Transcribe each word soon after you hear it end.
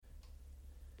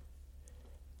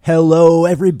Hello,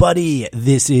 everybody.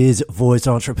 This is Voice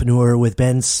Entrepreneur with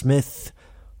Ben Smith.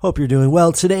 Hope you're doing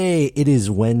well. Today, it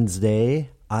is Wednesday.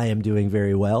 I am doing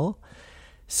very well.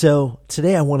 So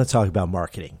today I want to talk about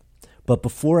marketing. But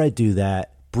before I do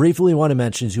that, briefly want to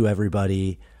mention to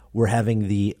everybody, we're having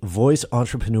the Voice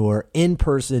Entrepreneur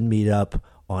in-person meetup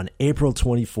on April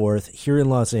 24th here in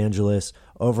Los Angeles,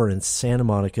 over in Santa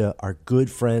Monica. Our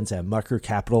good friends at Mucker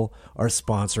Capital are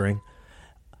sponsoring.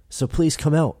 So please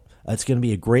come out. It's going to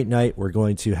be a great night. We're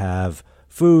going to have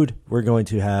food. We're going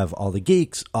to have all the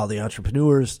geeks, all the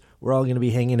entrepreneurs. We're all going to be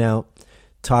hanging out,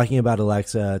 talking about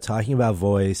Alexa, talking about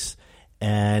voice,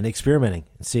 and experimenting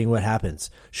and seeing what happens.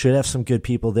 Should have some good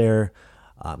people there.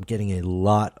 I'm getting a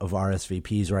lot of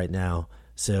RSVPs right now.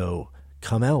 So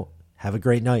come out. Have a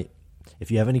great night. If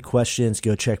you have any questions,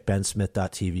 go check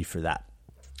bensmith.tv for that.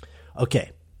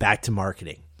 Okay, back to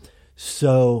marketing.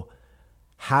 So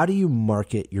how do you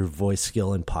market your voice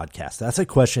skill in podcast? That's a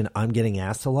question I'm getting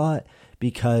asked a lot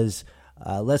because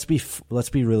let's be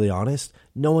really honest.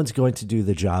 No one's going to do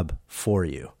the job for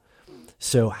you.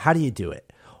 So how do you do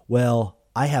it? Well,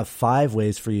 I have 5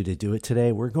 ways for you to do it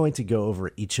today. We're going to go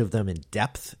over each of them in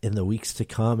depth in the weeks to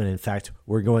come. And in fact,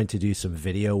 we're going to do some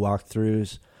video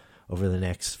walkthroughs over the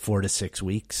next 4 to 6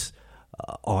 weeks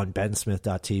on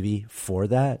bensmith.tv for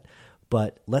that.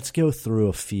 But let's go through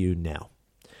a few now.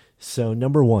 So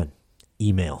number 1,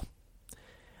 email.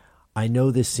 I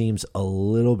know this seems a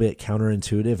little bit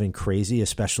counterintuitive and crazy,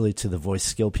 especially to the voice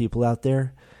skill people out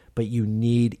there, but you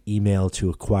need email to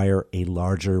acquire a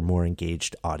larger, more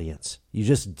engaged audience. You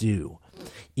just do.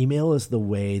 Email is the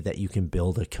way that you can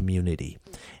build a community.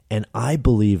 And I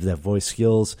believe that voice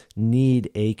skills need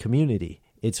a community.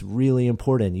 It's really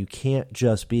important. You can't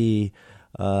just be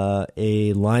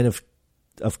a line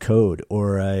of code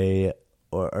or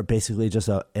basically just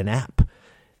an app.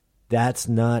 That's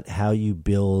not how you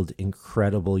build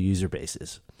incredible user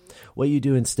bases. What you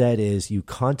do instead is you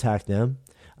contact them,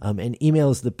 and email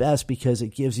is the best because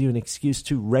it gives you an excuse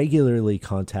to regularly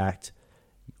contact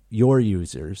your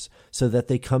users so that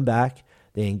they come back,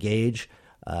 they engage,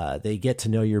 they get to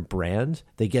know your brand,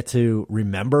 they get to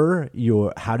remember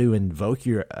how to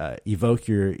evoke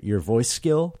your voice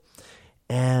skill,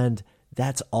 and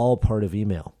that's all part of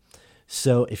email.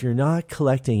 So if you're not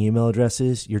collecting email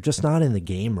addresses, you're just not in the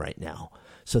game right now.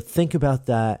 So think about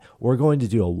that. We're going to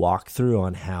do a walkthrough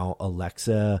on how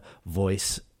Alexa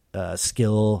voice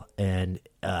skill and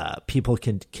people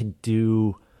can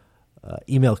do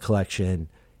email collection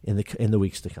in the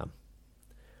weeks to come.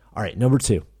 All right, number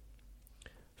 2,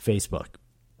 Facebook.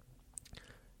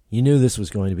 You knew this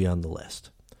was going to be on the list.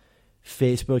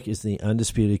 Facebook is the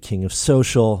undisputed king of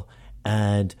social.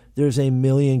 And there's a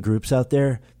million groups out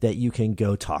there that you can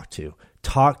go talk to.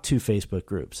 Talk to Facebook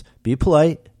groups. Be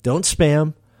polite, don't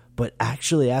spam, but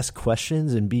actually ask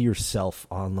questions and be yourself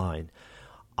online.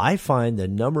 I find the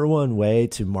number 1 way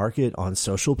to market on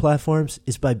social platforms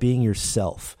is by being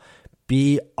yourself.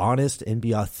 Be honest and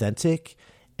be authentic,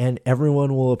 and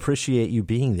everyone will appreciate you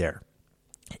being there.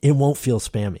 It won't feel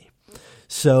spammy.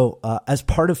 So as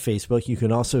part of Facebook, you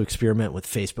can also experiment with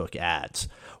Facebook ads.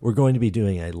 We're going to be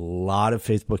doing a lot of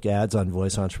Facebook ads on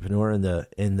Voice Entrepreneur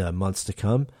in the months to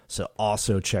come. So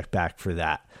also check back for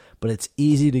that. But it's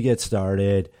easy to get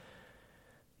started.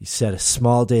 You set a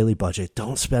small daily budget.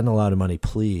 Don't spend a lot of money,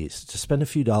 please. Just spend a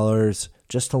few dollars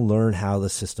just to learn how the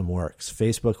system works.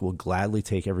 Facebook will gladly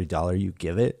take every dollar you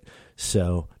give it.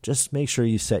 So just make sure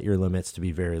you set your limits to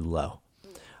be very low.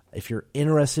 If you're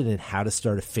interested in how to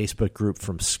start a Facebook group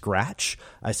from scratch,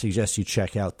 I suggest you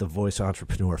check out the Voice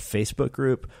Entrepreneur Facebook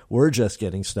group. We're just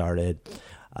getting started,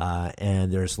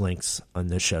 and there's links on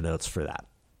the show notes for that.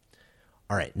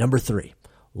 All right, number 3,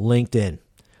 LinkedIn.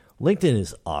 LinkedIn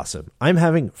is awesome. I'm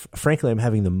having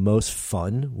the most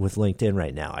fun with LinkedIn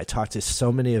right now. I talk to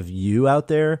so many of you out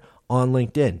there on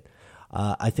LinkedIn.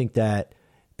 I think that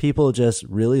people just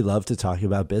really love to talk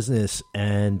about business,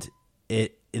 and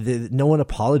no one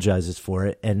apologizes for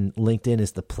it, and LinkedIn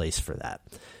is the place for that.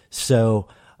 So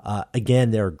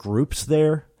again, there are groups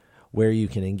there where you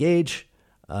can engage,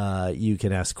 you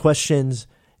can ask questions,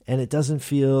 and it doesn't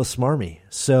feel smarmy.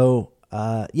 So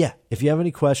if you have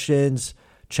any questions,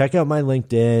 check out my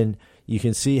LinkedIn. You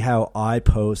can see how I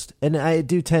post, and I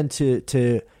do tend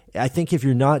to I think if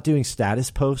you're not doing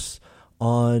status posts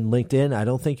on LinkedIn, I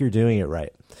don't think you're doing it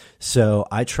right. So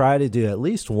I try to do at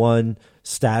least one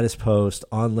status post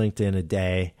on LinkedIn a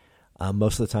day.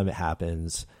 Most of the time it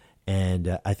happens.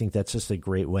 And I think that's just a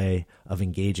great way of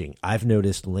engaging. I've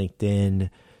noticed LinkedIn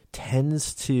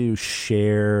tends to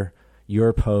share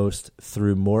your post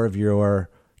through more of your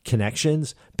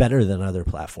connections better than other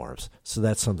platforms. So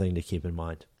that's something to keep in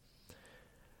mind.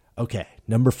 Okay,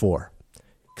 number 4,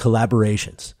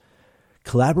 collaborations.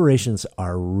 Collaborations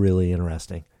are really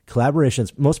interesting.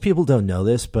 Collaborations, most people don't know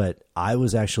this, but I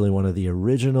was actually one of the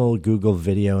original Google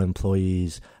Video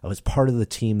employees. I was part of the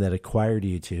team that acquired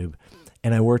YouTube,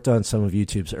 and I worked on some of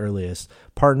YouTube's earliest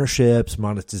partnerships,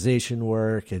 monetization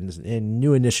work, and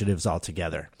new initiatives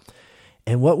altogether.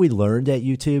 And what we learned at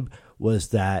YouTube was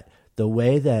that the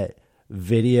way that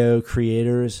video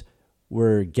creators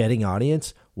were getting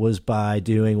audience was by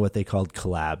doing what they called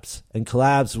collabs. And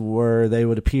collabs were they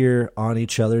would appear on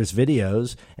each other's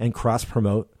videos and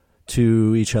cross-promote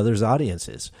to each other's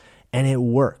audiences. And it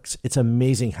works. It's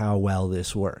amazing how well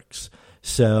this works.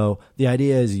 So the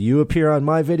idea is you appear on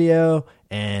my video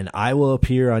and I will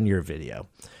appear on your video.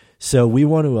 So we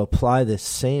want to apply this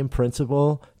same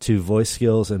principle to voice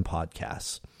skills and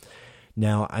podcasts.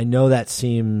 Now, I know that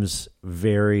seems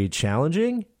very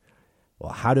challenging.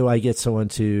 Well, how do I get someone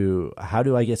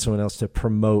else to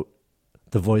promote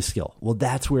the voice skill? Well,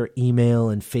 that's where email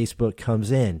and Facebook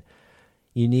comes in.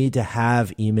 You need to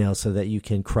have email so that you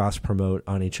can cross-promote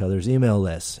on each other's email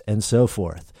lists and so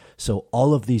forth. So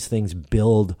all of these things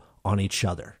build on each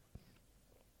other.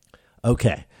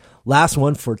 Okay, last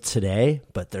one for today,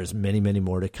 but there's many, many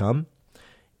more to come,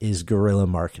 is guerrilla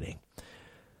marketing.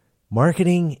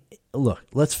 Marketing, look,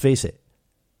 let's face it,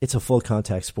 it's a full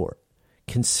contact sport.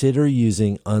 Consider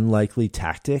using unlikely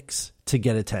tactics to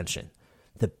get attention.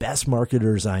 The best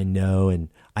marketers I know, and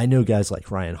I know guys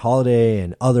like Ryan Holiday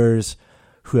and others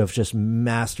who have just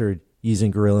mastered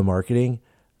using guerrilla marketing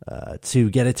to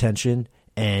get attention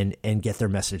and get their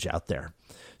message out there.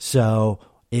 So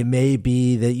it may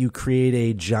be that you create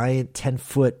a giant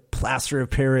 10-foot plaster of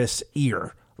Paris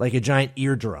ear, like a giant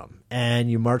eardrum,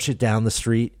 and you march it down the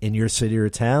street in your city or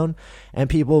town, and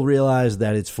people realize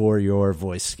that it's for your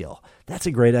voice skill. That's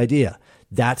a great idea.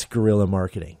 That's guerrilla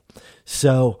marketing.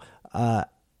 So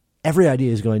every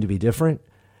idea is going to be different.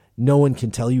 No one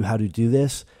can tell you how to do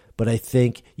this, but I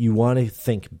think you want to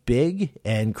think big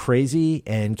and crazy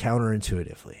and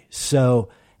counterintuitively. So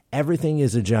everything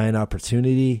is a giant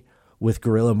opportunity with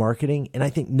guerrilla marketing, and I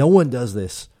think no one does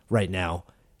this right now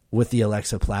with the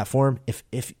Alexa platform.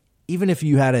 Even if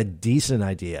you had a decent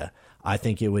idea, I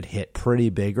think it would hit pretty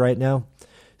big right now.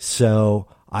 So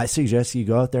I suggest you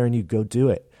go out there and you go do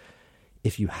it.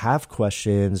 If you have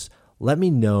questions, let me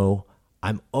know.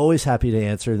 I'm always happy to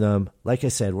answer them. Like I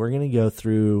said, we're going to go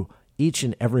through each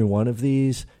and every one of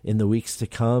these in the weeks to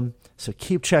come. So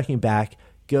keep checking back.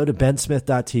 Go to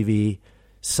bensmith.tv,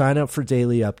 sign up for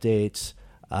daily updates,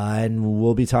 and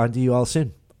we'll be talking to you all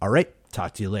soon. All right,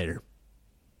 talk to you later.